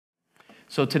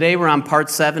So today we're on part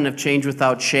 7 of Change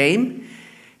Without Shame,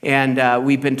 and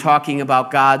we've been talking about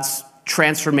God's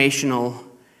transformational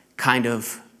kind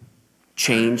of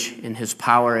change in his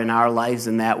power in our lives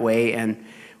in that way, and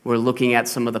we're looking at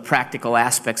some of the practical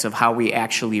aspects of how we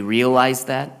actually realize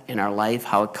that in our life,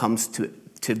 how it comes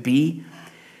to be.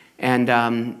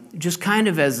 And just kind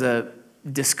of as a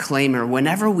disclaimer,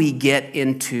 whenever we get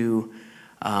into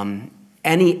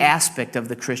any aspect of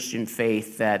the Christian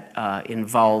faith that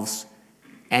involves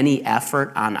any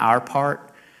effort on our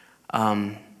part,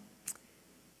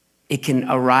 it can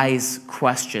arise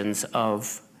questions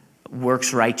of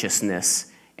works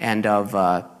righteousness and of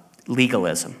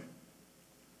legalism.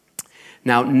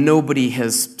 Now, nobody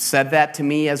has said that to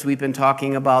me as we've been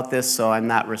talking about this, so I'm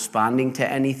not responding to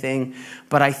anything.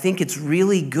 But I think it's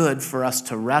really good for us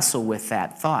to wrestle with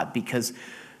that thought, because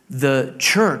the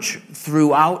church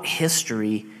throughout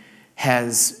history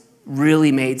has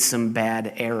really made some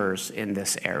bad errors in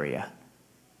this area.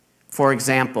 For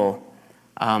example,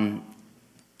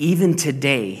 even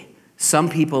today, some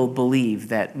people believe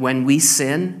that when we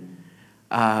sin,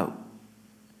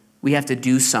 we have to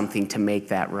do something to make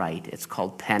that right. It's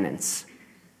called penance.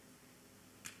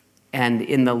 And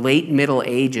in the late Middle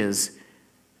Ages,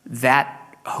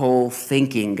 that whole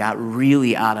thinking got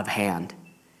really out of hand.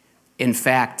 In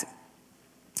fact,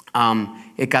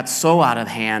 it got so out of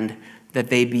hand that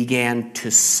they began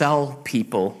to sell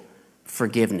people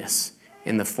forgiveness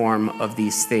in the form of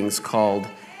these things called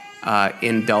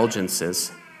indulgences.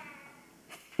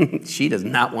 She does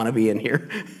not want to be in here.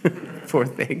 Poor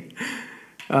thing.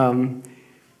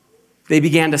 They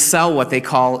began to sell what they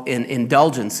call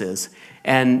indulgences.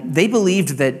 And they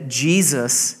believed that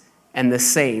Jesus and the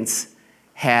saints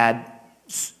had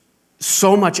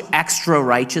so much extra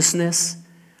righteousness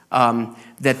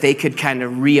that they could kind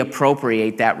of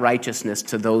reappropriate that righteousness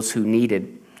to those who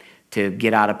needed to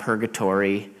get out of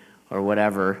purgatory or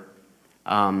whatever.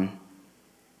 And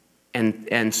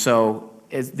so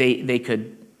they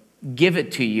could give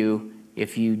it to you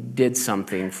if you did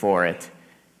something for it,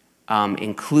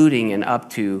 including and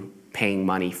up to paying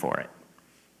money for it.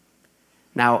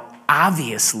 Now,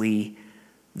 obviously,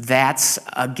 that's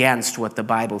against what the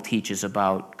Bible teaches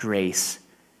about grace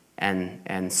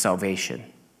and salvation.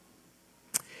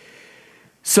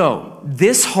 So,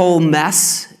 this whole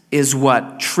mess is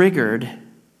what triggered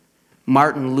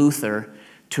Martin Luther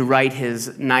to write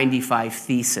his 95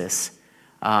 Thesis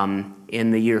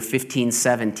in the year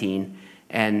 1517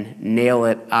 and nail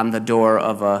it on the door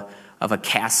of a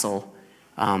castle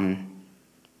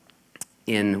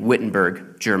in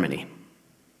Wittenberg, Germany.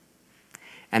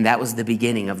 And that was the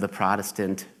beginning of the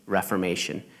Protestant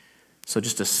Reformation. So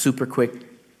just a super quick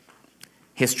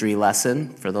history lesson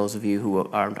for those of you who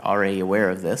aren't already aware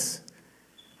of this.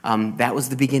 That was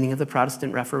the beginning of the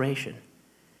Protestant Reformation.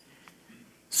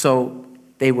 So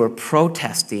they were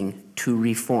protesting to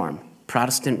reform,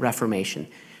 Protestant Reformation.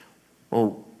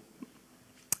 Well,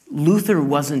 Luther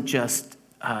wasn't just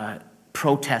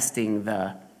protesting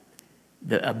the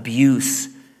abuse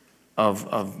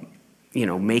of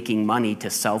making money to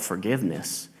sell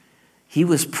forgiveness. He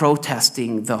was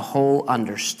protesting the whole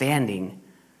understanding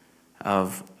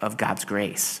of God's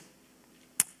grace.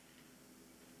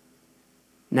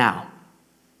 Now,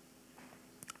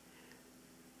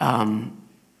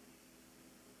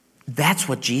 that's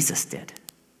what Jesus did.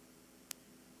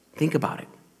 Think about it.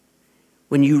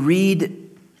 When you read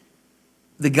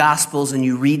the Gospels and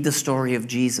you read the story of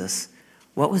Jesus,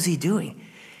 what was he doing?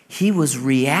 He was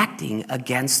reacting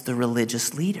against the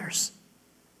religious leaders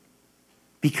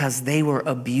because they were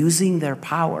abusing their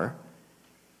power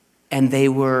and they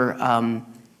were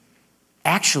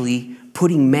actually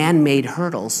putting man-made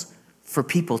hurdles for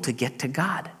people to get to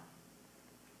God.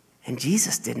 And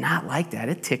Jesus did not like that.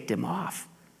 It ticked him off.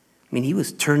 I mean, he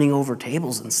was turning over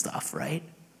tables and stuff, right?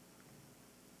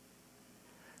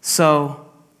 So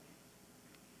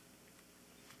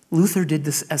Luther did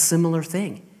a similar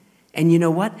thing. And you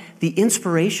know what? The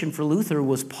inspiration for Luther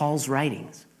was Paul's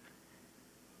writings.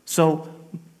 So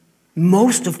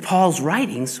most of Paul's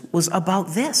writings was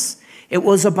about this. It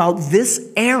was about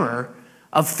this error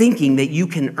of thinking that you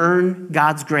can earn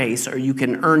God's grace or you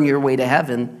can earn your way to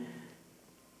heaven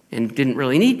and didn't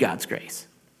really need God's grace,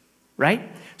 right?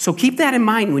 So keep that in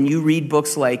mind when you read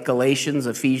books like Galatians,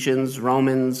 Ephesians,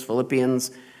 Romans,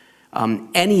 Philippians,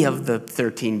 any of the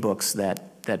 13 books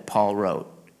that Paul wrote.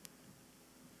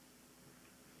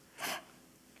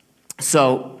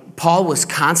 So Paul was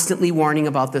constantly warning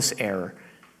about this error.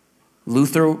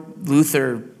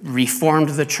 Luther reformed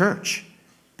the church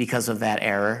because of that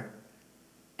error,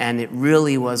 and it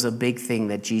really was a big thing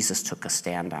that Jesus took a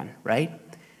stand on, right?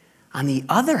 On the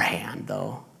other hand,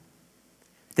 though,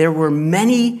 There were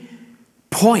many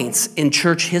points in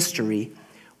church history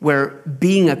where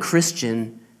being a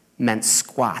Christian meant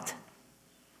squat.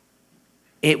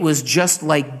 It was just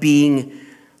like being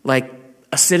like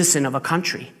a citizen of a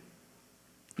country.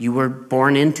 You were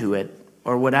born into it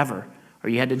or whatever, or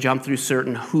you had to jump through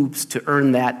certain hoops to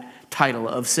earn that title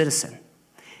of citizen.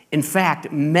 In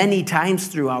fact, many times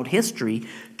throughout history,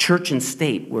 church and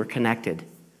state were connected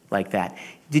like that.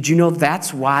 Did you know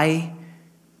that's why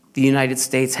the United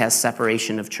States has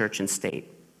separation of church and state?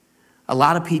 A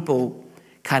lot of people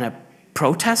kind of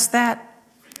protest that,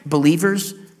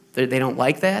 believers, they don't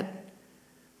like that.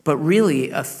 But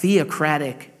really, a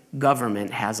theocratic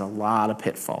government has a lot of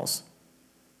pitfalls.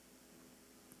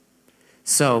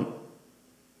 So,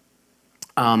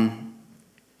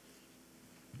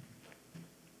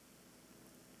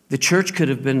 the church could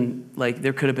have been, like,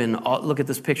 there could have been, look at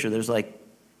this picture, there's like,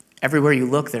 everywhere you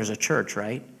look, there's a church,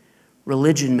 right?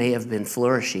 Religion may have been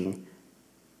flourishing,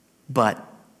 but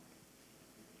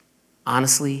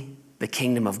honestly, the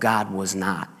kingdom of God was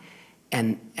not.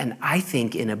 And I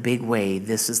think in a big way,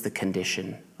 this is the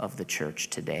condition of the church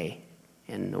today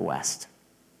in the West,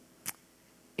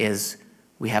 is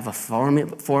we have a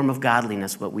form of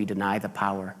godliness, but we deny the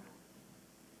power.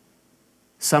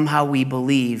 Somehow we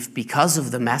believe, because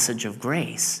of the message of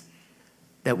grace,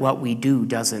 that what we do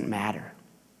doesn't matter.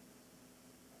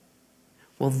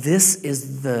 Well, this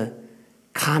is the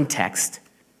context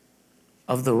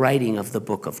of the writing of the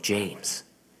book of James.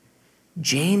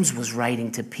 James was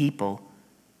writing to people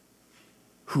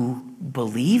who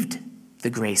believed the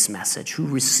grace message, who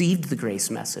received the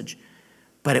grace message,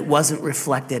 but it wasn't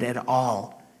reflected at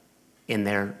all in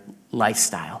their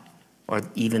lifestyle or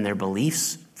even their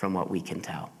beliefs, from what we can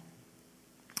tell.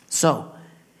 So,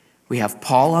 we have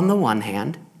Paul on the one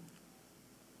hand,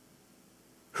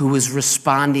 who was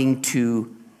responding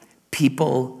to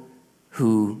people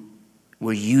who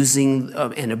were using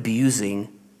and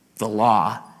abusing the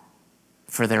law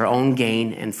for their own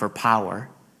gain and for power.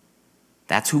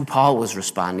 That's who Paul was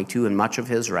responding to in much of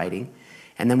his writing.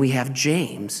 And then we have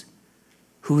James,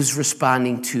 who's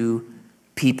responding to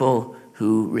people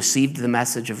who received the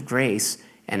message of grace,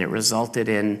 and it resulted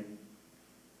in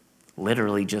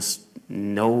literally just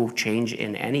no change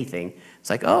in anything. It's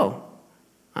like, oh,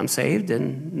 I'm saved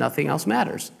and nothing else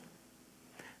matters.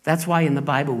 That's why in the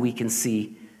Bible we can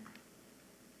see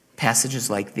passages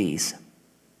like these.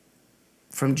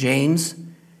 From James,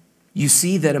 you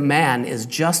see that a man is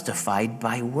justified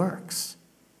by works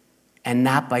and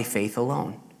not by faith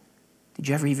alone. Did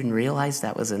you ever even realize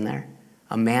that was in there?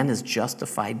 A man is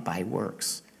justified by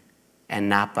works and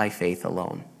not by faith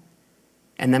alone.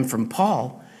 And then from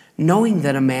Paul, knowing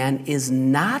that a man is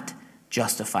not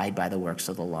justified by the works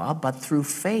of the law, but through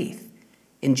faith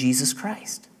in Jesus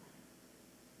Christ.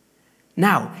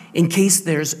 Now, in case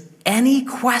there's any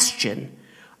question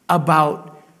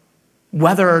about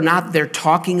whether or not they're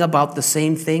talking about the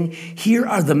same thing, here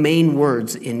are the main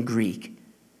words in Greek.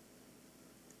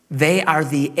 They are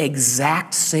the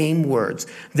exact same words.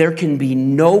 There can be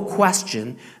no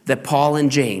question that Paul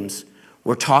and James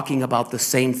were talking about the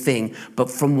same thing, but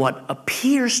from what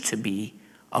appears to be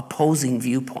opposing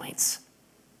viewpoints.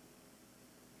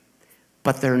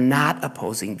 But they're not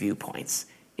opposing viewpoints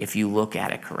if you look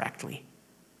at it correctly.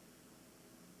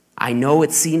 I know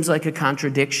it seems like a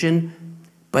contradiction,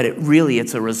 but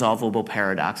it's a resolvable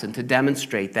paradox. And to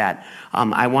demonstrate that,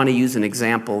 I want to use an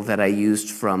example that I used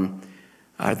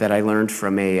that I learned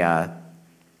from an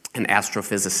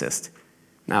astrophysicist.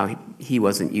 Now, he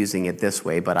wasn't using it this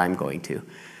way, but I'm going to.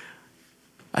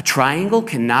 A triangle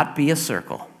cannot be a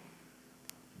circle.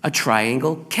 A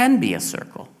triangle can be a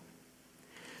circle.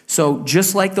 So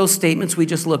just like those statements we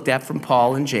just looked at from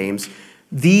Paul and James,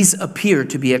 these appear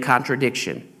to be a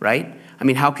contradiction, right? I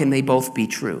mean, how can they both be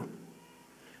true?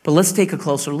 But let's take a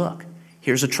closer look.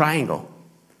 Here's a triangle.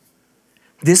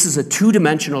 This is a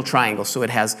two-dimensional triangle, so it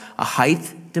has a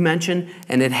height dimension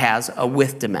and it has a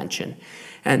width dimension.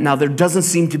 And now there doesn't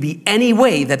seem to be any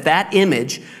way that that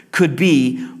image could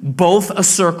be both a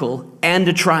circle and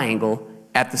a triangle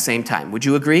at the same time. Would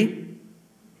you agree?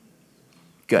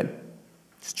 Good.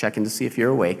 Just checking to see if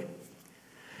you're awake.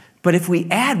 But if we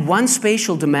add one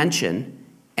spatial dimension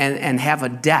and have a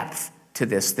depth to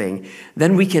this thing,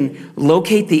 then we can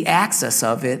locate the axis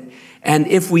of it, and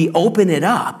if we open it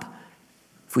up,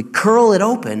 if we curl it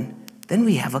open, then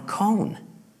we have a cone.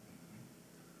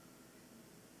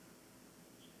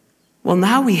 Well,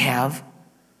 now we have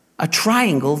a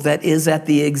triangle that is at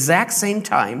the exact same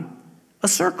time a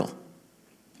circle.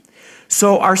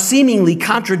 So our seemingly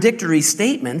contradictory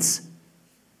statements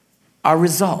are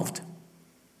resolved.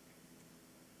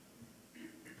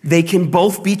 they can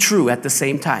both be true at the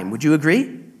same time. Would you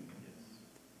agree?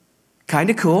 Kind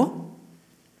of cool.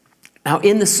 Now,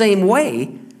 in the same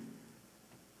way,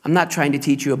 I'm not trying to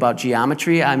teach you about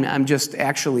geometry. I'm just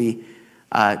actually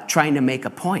trying to make a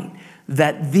point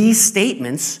that these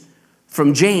statements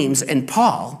from James and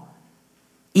Paul,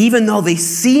 even though they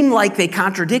seem like they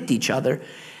contradict each other,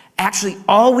 actually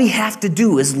all we have to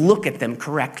do is look at them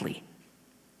correctly.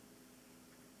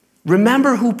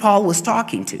 Remember who Paul was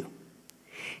talking to.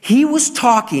 He was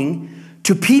talking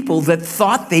to people that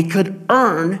thought they could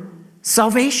earn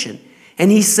salvation. And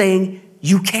he's saying,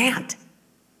 you can't.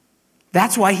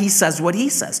 That's why he says what he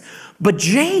says. But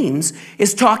James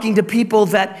is talking to people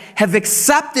that have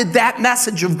accepted that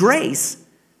message of grace,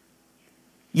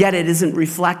 yet it isn't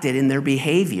reflected in their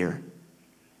behavior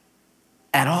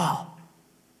at all.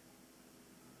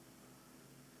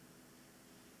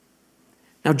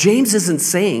 Now, James isn't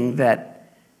saying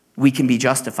that we can be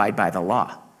justified by the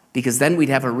law, because then we'd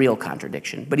have a real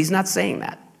contradiction. But he's not saying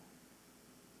that.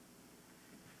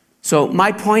 So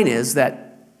my point is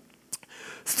that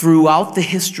throughout the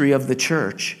history of the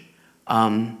church,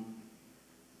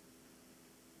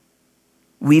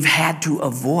 we've had to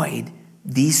avoid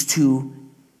these two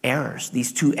errors,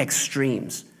 these two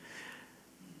extremes.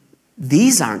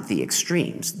 These aren't the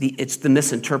extremes. It's the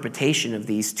misinterpretation of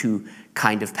these two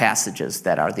kind of passages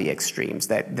that are the extremes,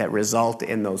 that result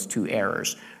in those two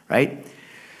errors, right?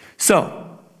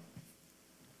 So,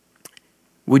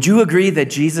 would you agree that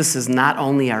Jesus is not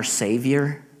only our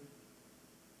Savior,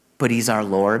 but he's our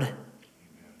Lord?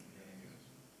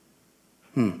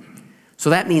 So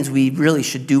that means we really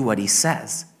should do what he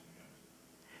says.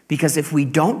 Because if we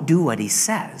don't do what he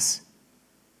says,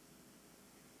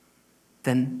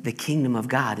 then the kingdom of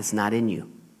God is not in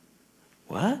you.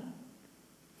 What?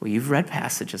 Well, you've read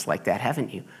passages like that,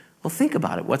 haven't you? Well, think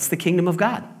about it. What's the kingdom of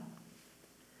God?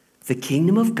 The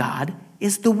kingdom of God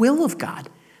is the will of God.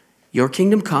 Your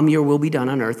kingdom come, your will be done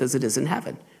on earth as it is in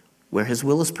heaven, where his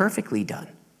will is perfectly done.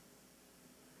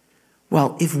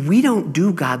 Well, if we don't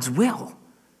do God's will,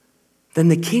 then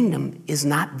the kingdom is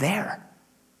not there.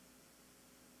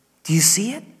 Do you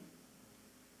see it?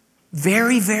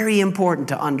 Very, very important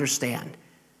to understand.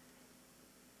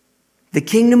 The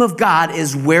kingdom of God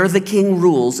is where the king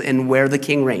rules and where the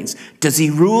king reigns. Does he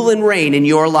rule and reign in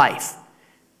your life?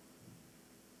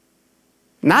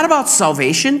 Not about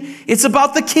salvation, it's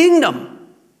about the kingdom.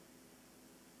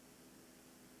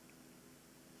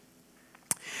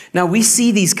 Now we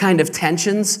see these kind of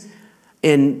tensions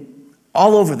in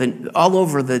all over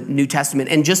the New Testament,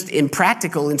 and just in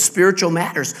practical and spiritual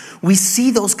matters. We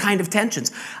see those kind of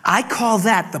tensions. I call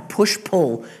that the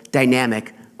push-pull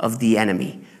dynamic of the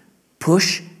enemy.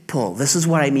 Push-pull. This is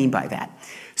what I mean by that.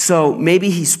 So maybe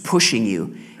he's pushing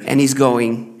you and he's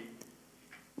going,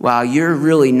 wow, you're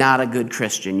really not a good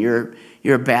Christian. You're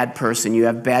a bad person. You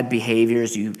have bad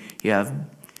behaviors. You have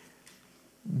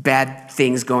bad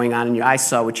things going on in you. I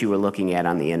saw what you were looking at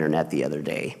on the internet the other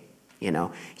day. You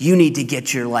know, you need to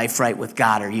get your life right with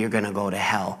God or you're going to go to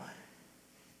hell.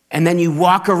 And then you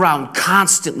walk around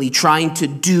constantly trying to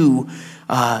do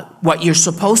what you're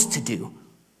supposed to do,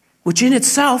 which in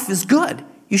itself is good.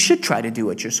 You should try to do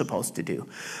what you're supposed to do.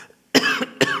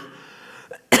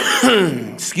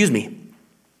 Excuse me.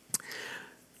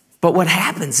 But what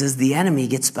happens is the enemy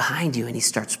gets behind you and he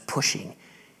starts pushing.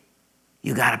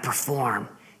 You got to perform.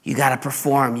 You got to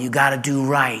perform. You got to do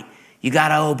right. You got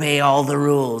to obey all the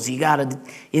rules. You got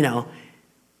to,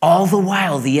 all the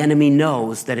while the enemy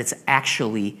knows that it's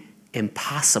actually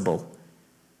impossible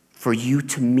for you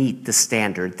to meet the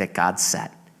standard that God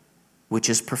set,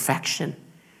 which is perfection.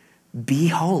 Be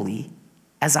holy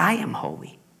as I am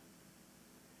holy.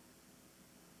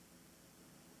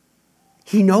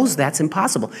 He knows that's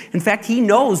impossible. In fact, he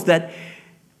knows that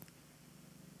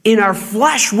in our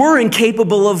flesh, we're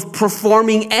incapable of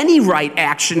performing any right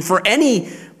action for any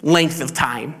length of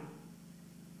time.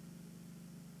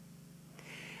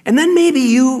 And then maybe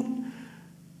you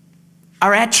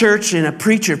are at church and a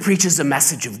preacher preaches a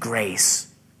message of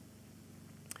grace.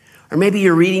 Or maybe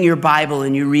you're reading your Bible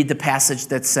and you read the passage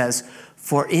that says,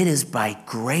 "For it is by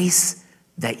grace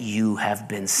that you have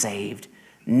been saved,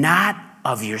 not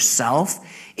of yourself.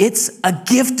 It's a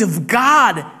gift of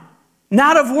God,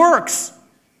 not of works."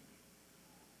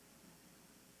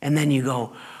 And then you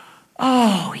go,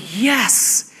 oh,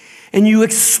 yes. And you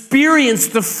experience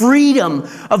the freedom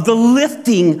of the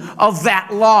lifting of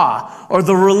that law or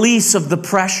the release of the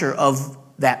pressure of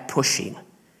that pushing.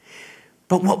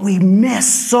 But what we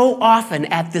miss so often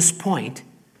at this point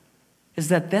is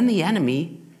that then the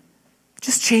enemy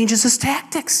just changes his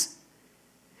tactics.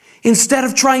 Instead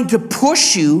of trying to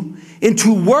push you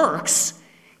into works,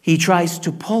 He tries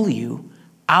to pull you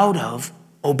out of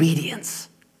obedience.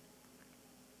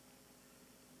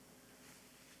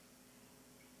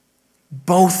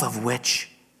 Both of which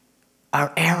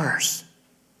are errors.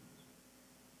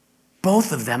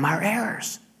 Both of them are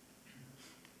errors.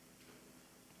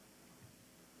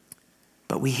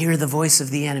 But we hear the voice of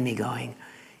the enemy going,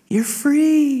 "You're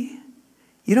free.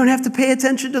 You don't have to pay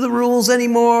attention to the rules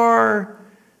anymore.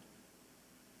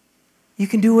 You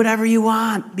can do whatever you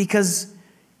want because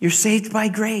you're saved by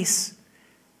grace."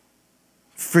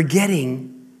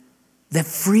 Forgetting that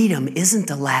freedom isn't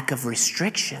a lack of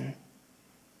restriction.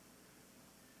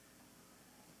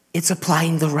 It's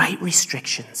applying the right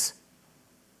restrictions.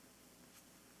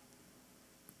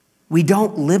 We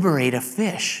don't liberate a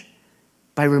fish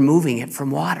by removing it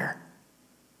from water.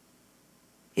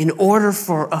 In order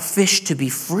for a fish to be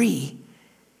free,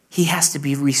 he has to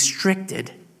be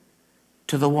restricted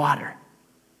to the water.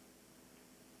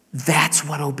 That's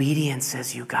what obedience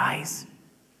is, you guys.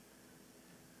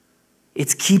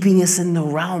 It's keeping us in the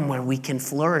realm where we can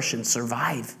flourish and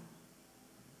survive.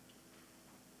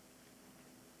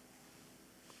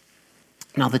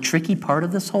 Now, the tricky part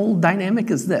of this whole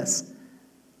dynamic is this.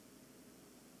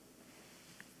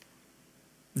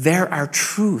 There are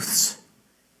truths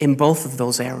in both of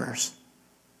those errors.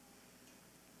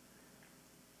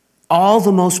 All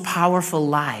the most powerful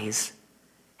lies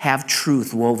have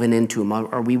truth woven into them,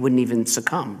 or we wouldn't even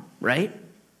succumb, right?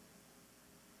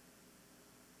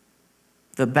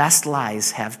 The best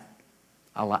lies have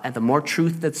a lot. The more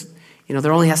truth that's,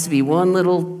 there only has to be one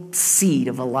little seed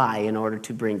of a lie in order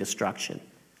to bring destruction.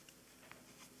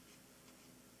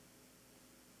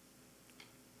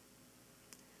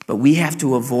 But we have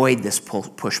to avoid this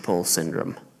push-pull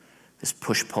syndrome, this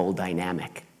push-pull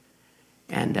dynamic.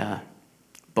 And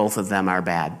both of them are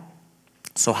bad.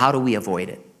 So how do we avoid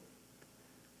it?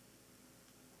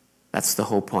 That's the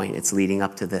whole point. It's leading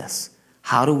up to this.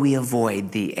 How do we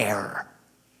avoid the error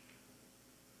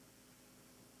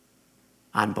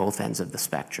on both ends of the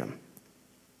spectrum?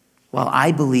 Well,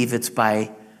 I believe it's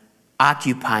by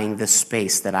occupying this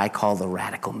space that I call the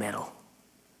radical middle.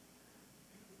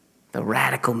 The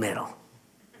radical middle.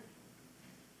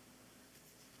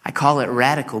 I call it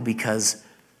radical because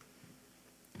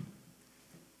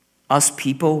us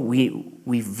people,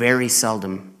 we very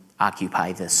seldom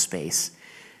occupy this space.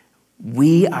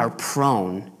 We are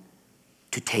prone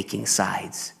to taking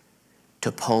sides,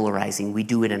 to polarizing. We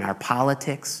do it in our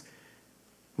politics.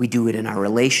 We do it in our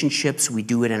relationships. We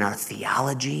do it in our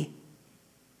theology.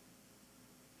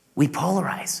 We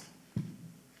polarize.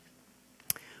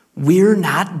 We're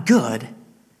not good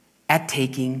at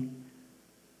taking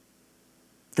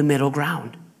the middle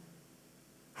ground.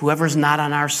 Whoever's not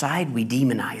on our side, we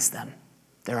demonize them.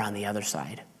 They're on the other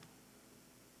side.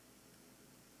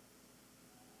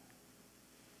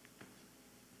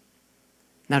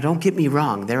 Now, don't get me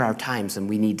wrong. There are times when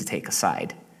we need to take a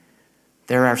side.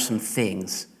 There are some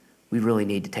things we really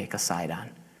need to take a side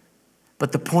on.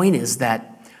 But the point is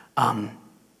that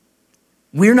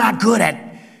we're not good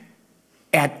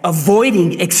at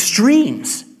avoiding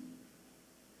extremes.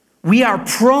 We are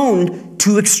prone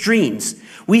to extremes.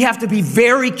 We have to be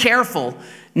very careful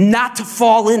not to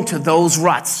fall into those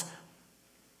ruts.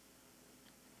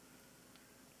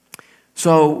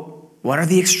 So, what are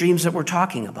the extremes that we're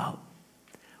talking about?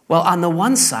 Well, on the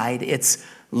one side, it's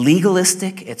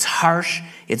legalistic, it's harsh,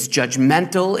 it's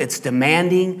judgmental, it's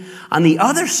demanding. On the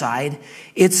other side,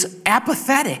 it's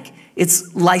apathetic,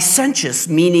 it's licentious,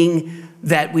 meaning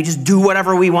that we just do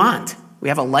whatever we want. We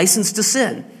have a license to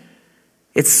sin.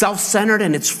 It's self-centered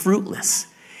and it's fruitless.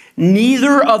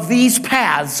 Neither of these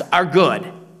paths are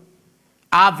good,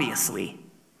 obviously.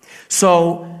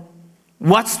 So,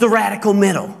 what's the radical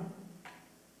middle?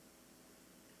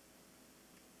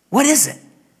 What is it?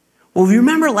 Well, you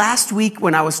remember last week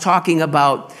when I was talking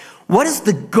about what is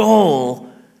the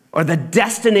goal or the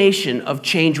destination of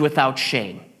change without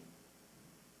shame?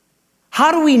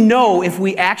 How do we know if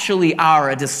we actually are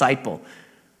a disciple?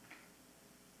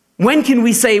 When can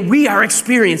we say we are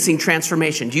experiencing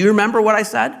transformation? Do you remember what I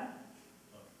said?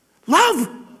 Love.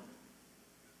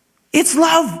 It's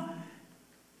love.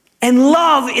 And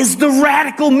love is the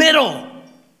radical middle.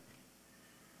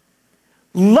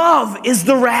 Love is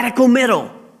the radical middle.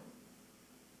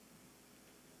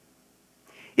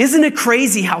 Isn't it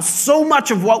crazy how so much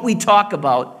of what we talk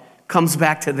about comes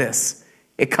back to this?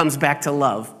 It comes back to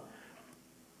love.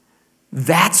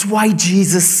 That's why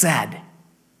Jesus said,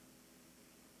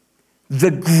 the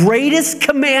greatest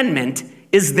commandment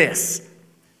is this,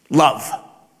 love.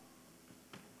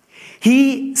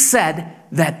 He said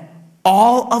that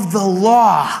all of the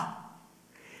law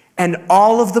and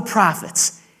all of the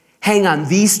prophets hang on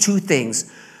these two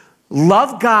things.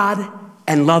 Love God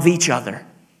and love each other.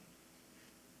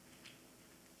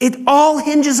 It all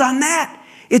hinges on that.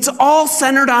 It's all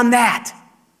centered on that.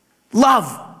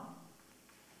 Love.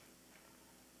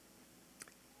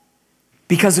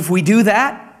 Because if we do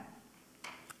that,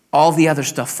 all the other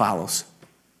stuff follows.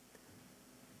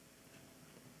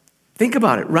 Think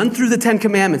about it. Run through the 10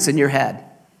 Commandments in your head.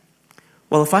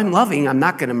 Well, if I'm loving, I'm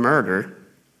not going to murder.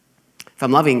 If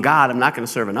I'm loving God, I'm not going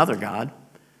to serve another God.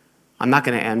 I'm not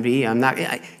going to envy. You're not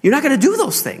going to do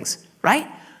those things, right?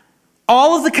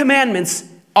 All of the commandments,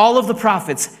 all of the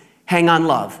prophets hang on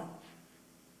love.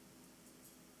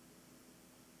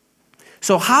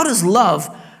 So how does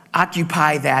love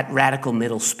occupy that radical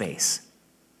middle space?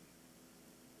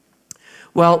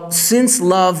 Well, since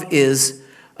love is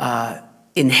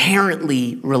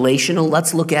inherently relational,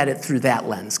 let's look at it through that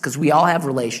lens, because we all have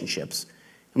relationships,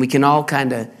 and we can all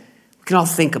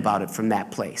think about it from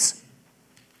that place.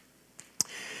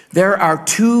 There are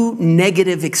two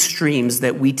negative extremes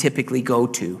that we typically go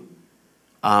to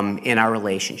in our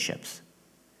relationships,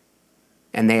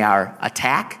 and they are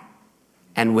attack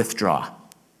and withdraw.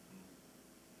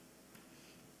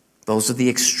 Those are the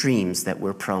extremes that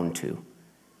we're prone to.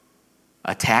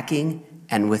 Attacking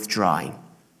and withdrawing.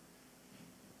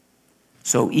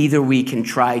 So either we can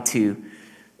try to,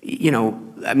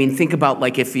 think about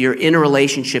like if you're in a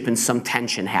relationship and some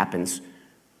tension happens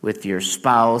with your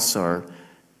spouse or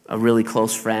a really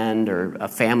close friend or a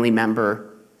family member,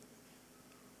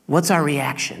 what's our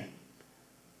reaction?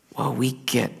 Well, we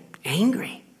get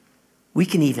angry. We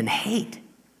can even hate.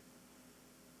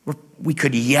 We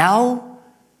could yell.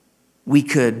 We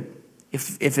could,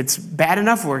 if it's bad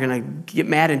enough, we're going to get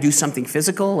mad and do something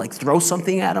physical, like throw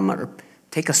something at them or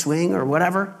take a swing or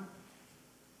whatever.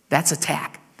 That's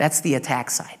attack. That's the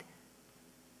attack side.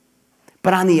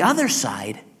 But on the other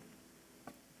side,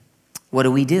 what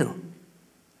do?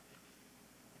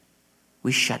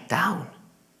 We shut down.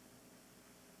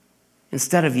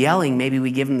 Instead of yelling, maybe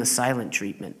we give them the silent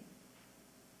treatment.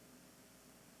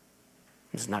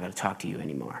 I'm just not going to talk to you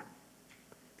anymore.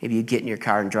 Maybe you get in your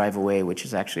car and drive away, which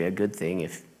is actually a good thing.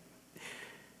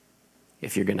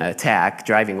 If you're going to attack,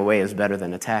 driving away is better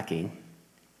than attacking.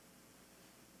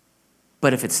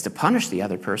 But if it's to punish the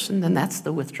other person, then that's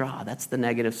the withdraw. That's the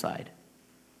negative side.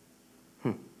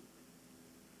 You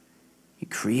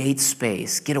create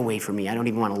space. Get away from me. I don't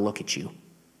even want to look at you.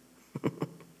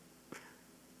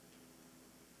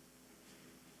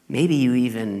 Maybe you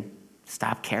even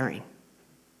stop caring.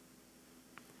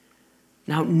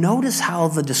 Now, notice how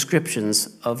the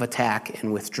descriptions of attack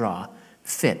and withdraw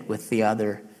fit with the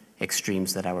other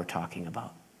extremes that I were talking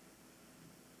about.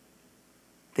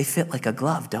 They fit like a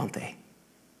glove, don't they?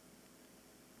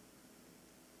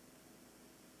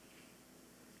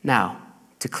 Now,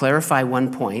 to clarify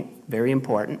one point, very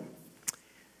important,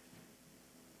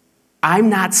 I'm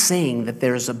not saying that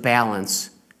there's a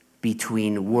balance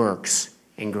between works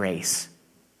and grace.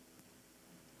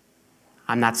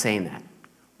 I'm not saying that.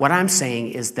 What I'm saying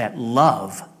is that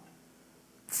love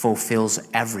fulfills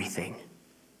everything.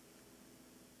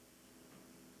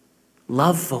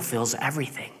 Love fulfills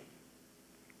everything.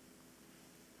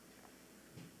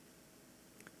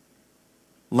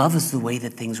 Love is the way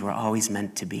that things were always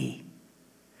meant to be.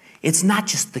 It's not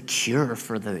just the cure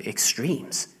for the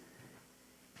extremes.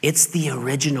 It's the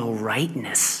original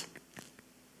rightness.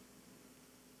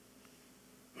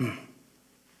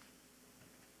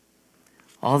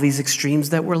 All these extremes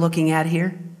that we're looking at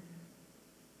here,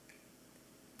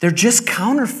 they're just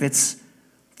counterfeits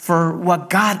for what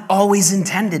God always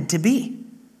intended to be.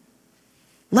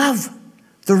 Love,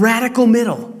 the radical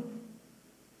middle.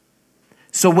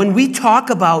 So when we talk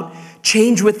about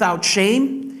change without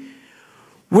shame,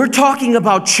 we're talking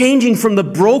about changing from the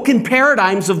broken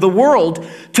paradigms of the world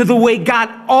to the way God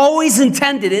always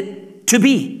intended it to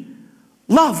be.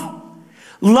 Love.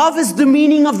 Love is the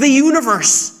meaning of the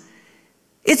universe.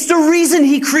 It's the reason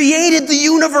He created the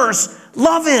universe.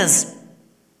 Love is.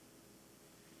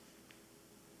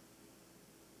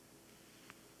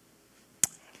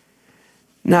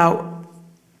 Now,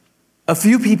 a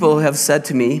few people have said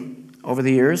to me over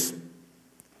the years,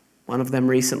 one of them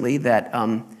recently, that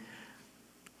I'm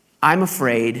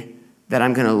afraid that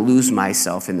I'm going to lose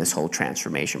myself in this whole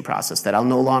transformation process, that I'll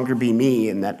no longer be me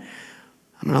and that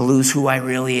I'm going to lose who I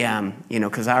really am,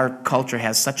 because our culture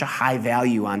has such a high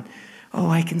value on,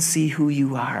 I can see who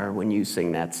you are when you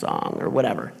sing that song or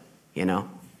whatever, Can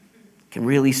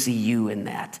really see you in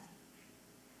that.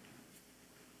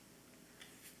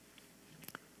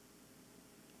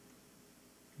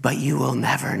 But you will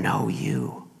never know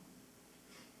you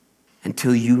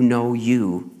until you know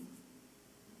you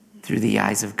through the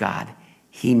eyes of God.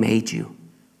 He made you.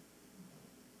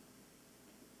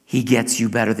 He gets you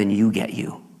better than you get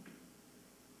you.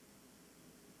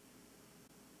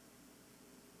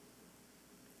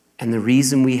 And the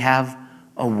reason we have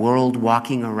a world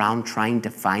walking around trying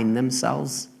to find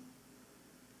themselves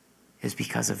is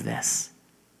because of this.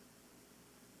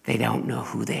 They don't know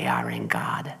who they are in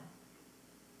God.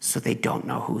 So they don't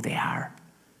know who they are.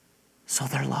 So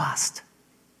they're lost.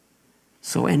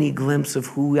 So any glimpse of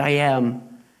who I am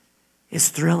is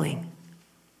thrilling.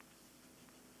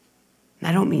 And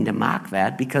I don't mean to mock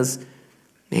that, because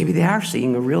maybe they are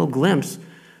seeing a real glimpse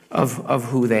of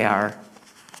who they are.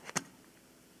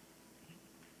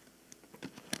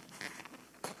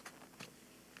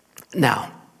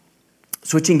 Now,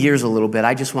 switching gears a little bit,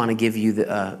 I just want to give you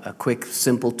a quick,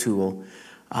 simple tool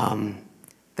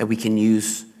that we can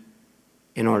use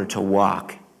in order to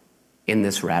walk in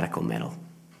this radical middle.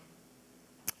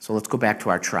 So let's go back to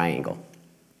our triangle.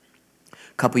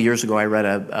 A couple years ago, I read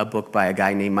a book by a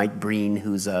guy named Mike Breen,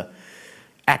 who's an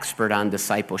expert on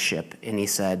discipleship. And he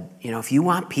said, if you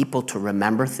want people to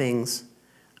remember things,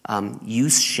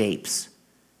 use shapes.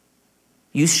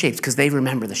 Use shapes, because they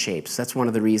remember the shapes. That's one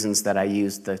of the reasons that I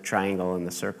used the triangle and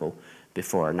the circle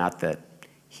before. Not that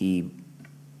he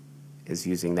is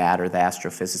using that or the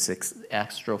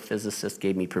astrophysicist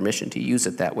gave me permission to use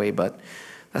it that way, but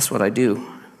that's what I do.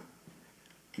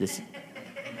 Just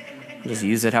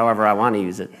use it however I want to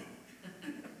use it.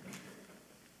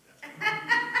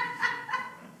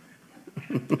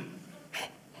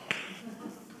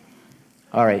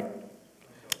 All right.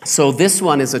 So this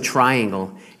one is a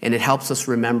triangle, and it helps us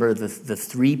remember the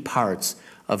three parts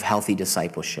of healthy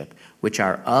discipleship, which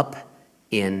are up,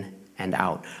 in, and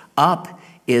out. Up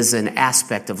is an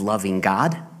aspect of loving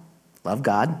God, love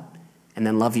God, and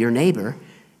then love your neighbor.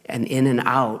 And in and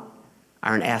out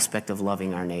are an aspect of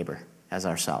loving our neighbor as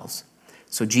ourselves.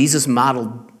 So Jesus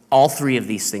modeled all three of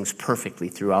these things perfectly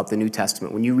throughout the New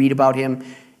Testament. When you read about him,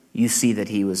 you see that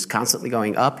he was constantly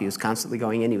going up, he was constantly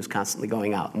going in, he was constantly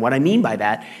going out. And what I mean by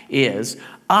that is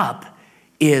up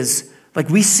is, like,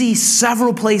 we see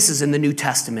several places in the New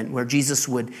Testament where Jesus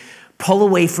would pull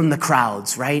away from the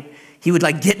crowds, right? He would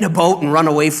get in a boat and run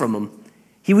away from them.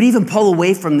 He would even pull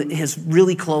away from his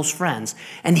really close friends,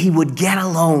 and he would get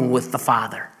alone with the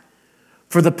Father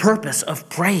for the purpose of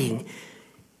praying,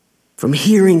 from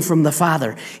hearing from the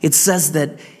Father. It says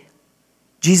that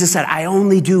Jesus said, I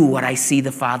only do what I see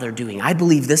the Father doing. I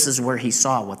believe this is where he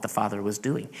saw what the Father was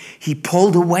doing. He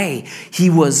pulled away. He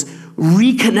was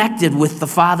reconnected with the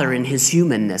Father in his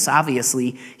humanness.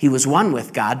 Obviously, he was one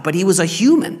with God, but he was a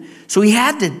human. So he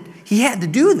had to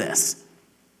do this.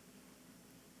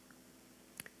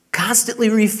 Constantly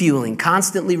refueling,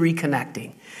 constantly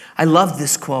reconnecting. I love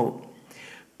this quote.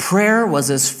 Prayer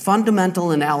was as fundamental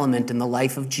an element in the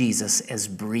life of Jesus as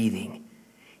breathing.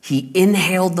 He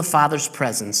inhaled the Father's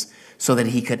presence so that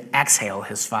he could exhale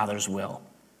his Father's will.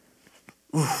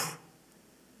 Oof.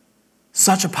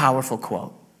 Such a powerful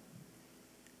quote.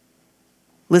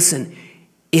 Listen,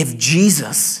 if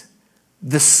Jesus,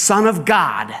 the Son of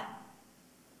God,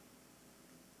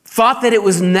 thought that it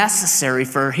was necessary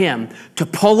for him to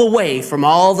pull away from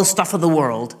all the stuff of the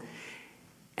world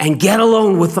and get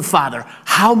alone with the Father,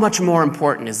 how much more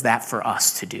important is that for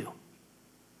us to do?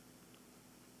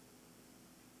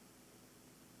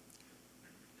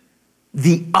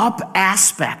 The up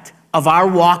aspect of our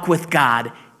walk with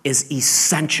God is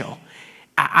essential.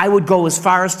 I would go as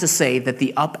far as to say that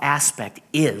the up aspect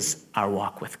is our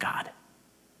walk with God.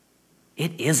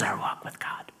 It is our walk with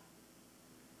God.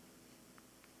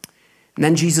 And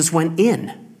then Jesus went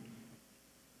in.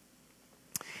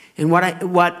 And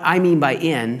what I mean by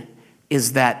in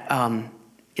is that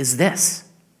is this.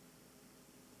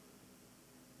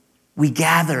 We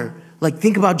gather,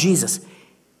 think about Jesus.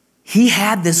 He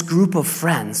had this group of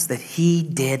friends that he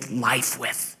did life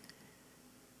with.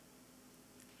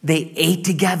 They ate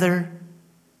together.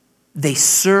 They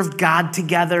served God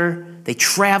together. They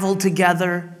traveled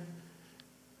together.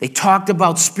 They talked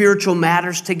about spiritual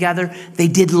matters together. They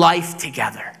did life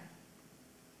together.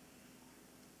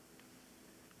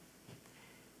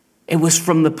 It was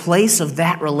from the place of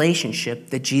that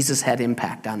relationship that Jesus had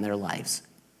impact on their lives.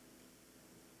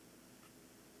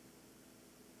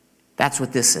 That's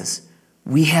what this is.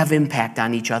 We have impact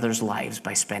on each other's lives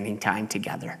by spending time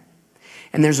together.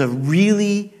 And there's a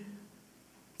really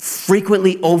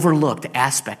frequently overlooked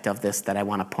aspect of this that I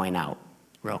want to point out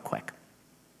real quick.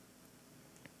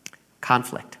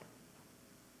 Conflict.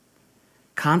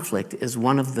 Conflict is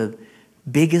one of the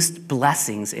biggest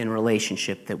blessings in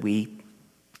relationship that we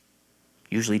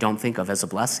usually don't think of as a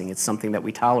blessing. It's something that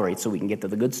we tolerate so we can get to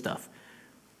the good stuff.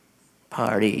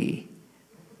 party,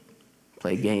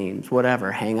 play games,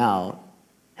 whatever, hang out,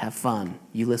 have fun.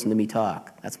 You listen to me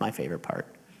talk. That's my favorite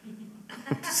part.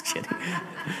 I'm just kidding.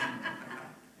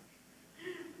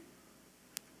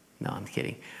 No, I'm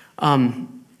kidding.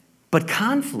 But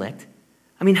conflict,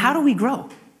 I mean, how do we grow?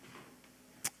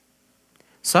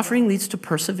 Suffering leads to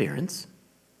perseverance,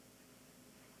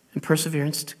 and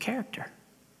perseverance to character.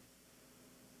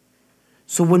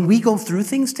 So when we go through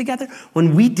things together,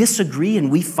 when we disagree and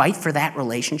we fight for that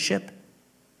relationship,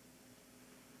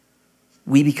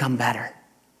 we become better.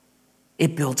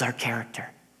 It builds our character.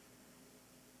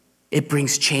 It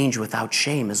brings change without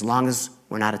shame as long as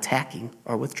we're not attacking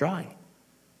or withdrawing.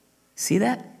 See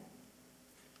that?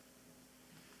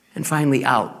 And finally,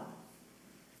 out.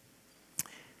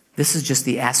 This is just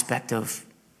the aspect of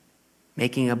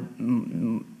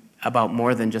making about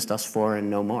more than just us four and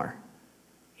no more,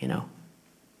 you know.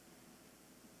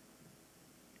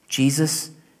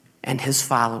 Jesus and his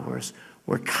followers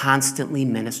were constantly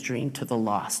ministering to the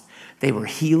lost. They were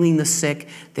healing the sick.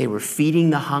 They were feeding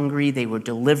the hungry. They were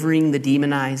delivering the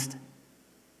demonized.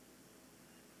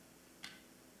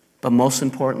 But most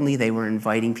importantly, they were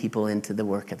inviting people into the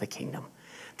work of the kingdom.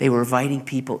 They were inviting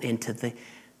people into the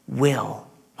will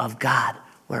of God,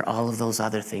 where all of those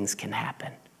other things can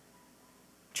happen.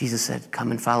 Jesus said,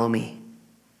 come and follow me.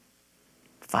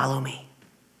 Follow me.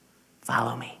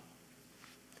 Follow me.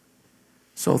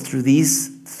 So through these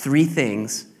three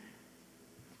things,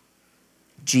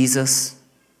 Jesus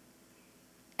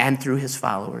and through his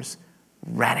followers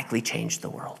radically changed the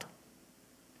world.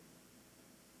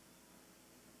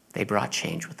 They brought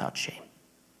change without shame.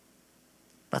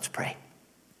 Let's pray.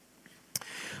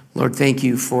 Lord, thank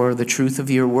you for the truth of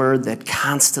your word that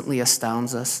constantly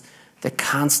astounds us, that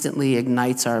constantly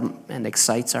ignites and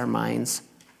excites our minds.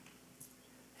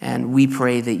 And we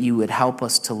pray that you would help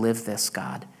us to live this,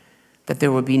 God, that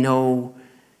there would be no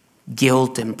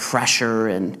guilt and pressure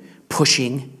and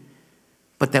pushing,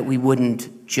 but that we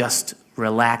wouldn't just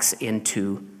relax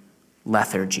into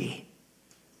lethargy.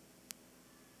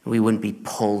 We wouldn't be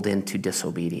pulled into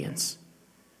disobedience.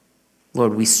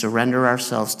 Lord, we surrender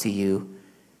ourselves to you.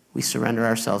 We surrender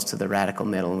ourselves to the radical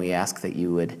middle, and we ask that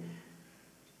you would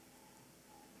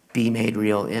be made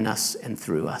real in us and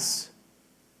through us.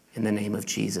 In the name of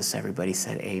Jesus, everybody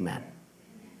said amen.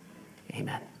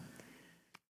 Amen.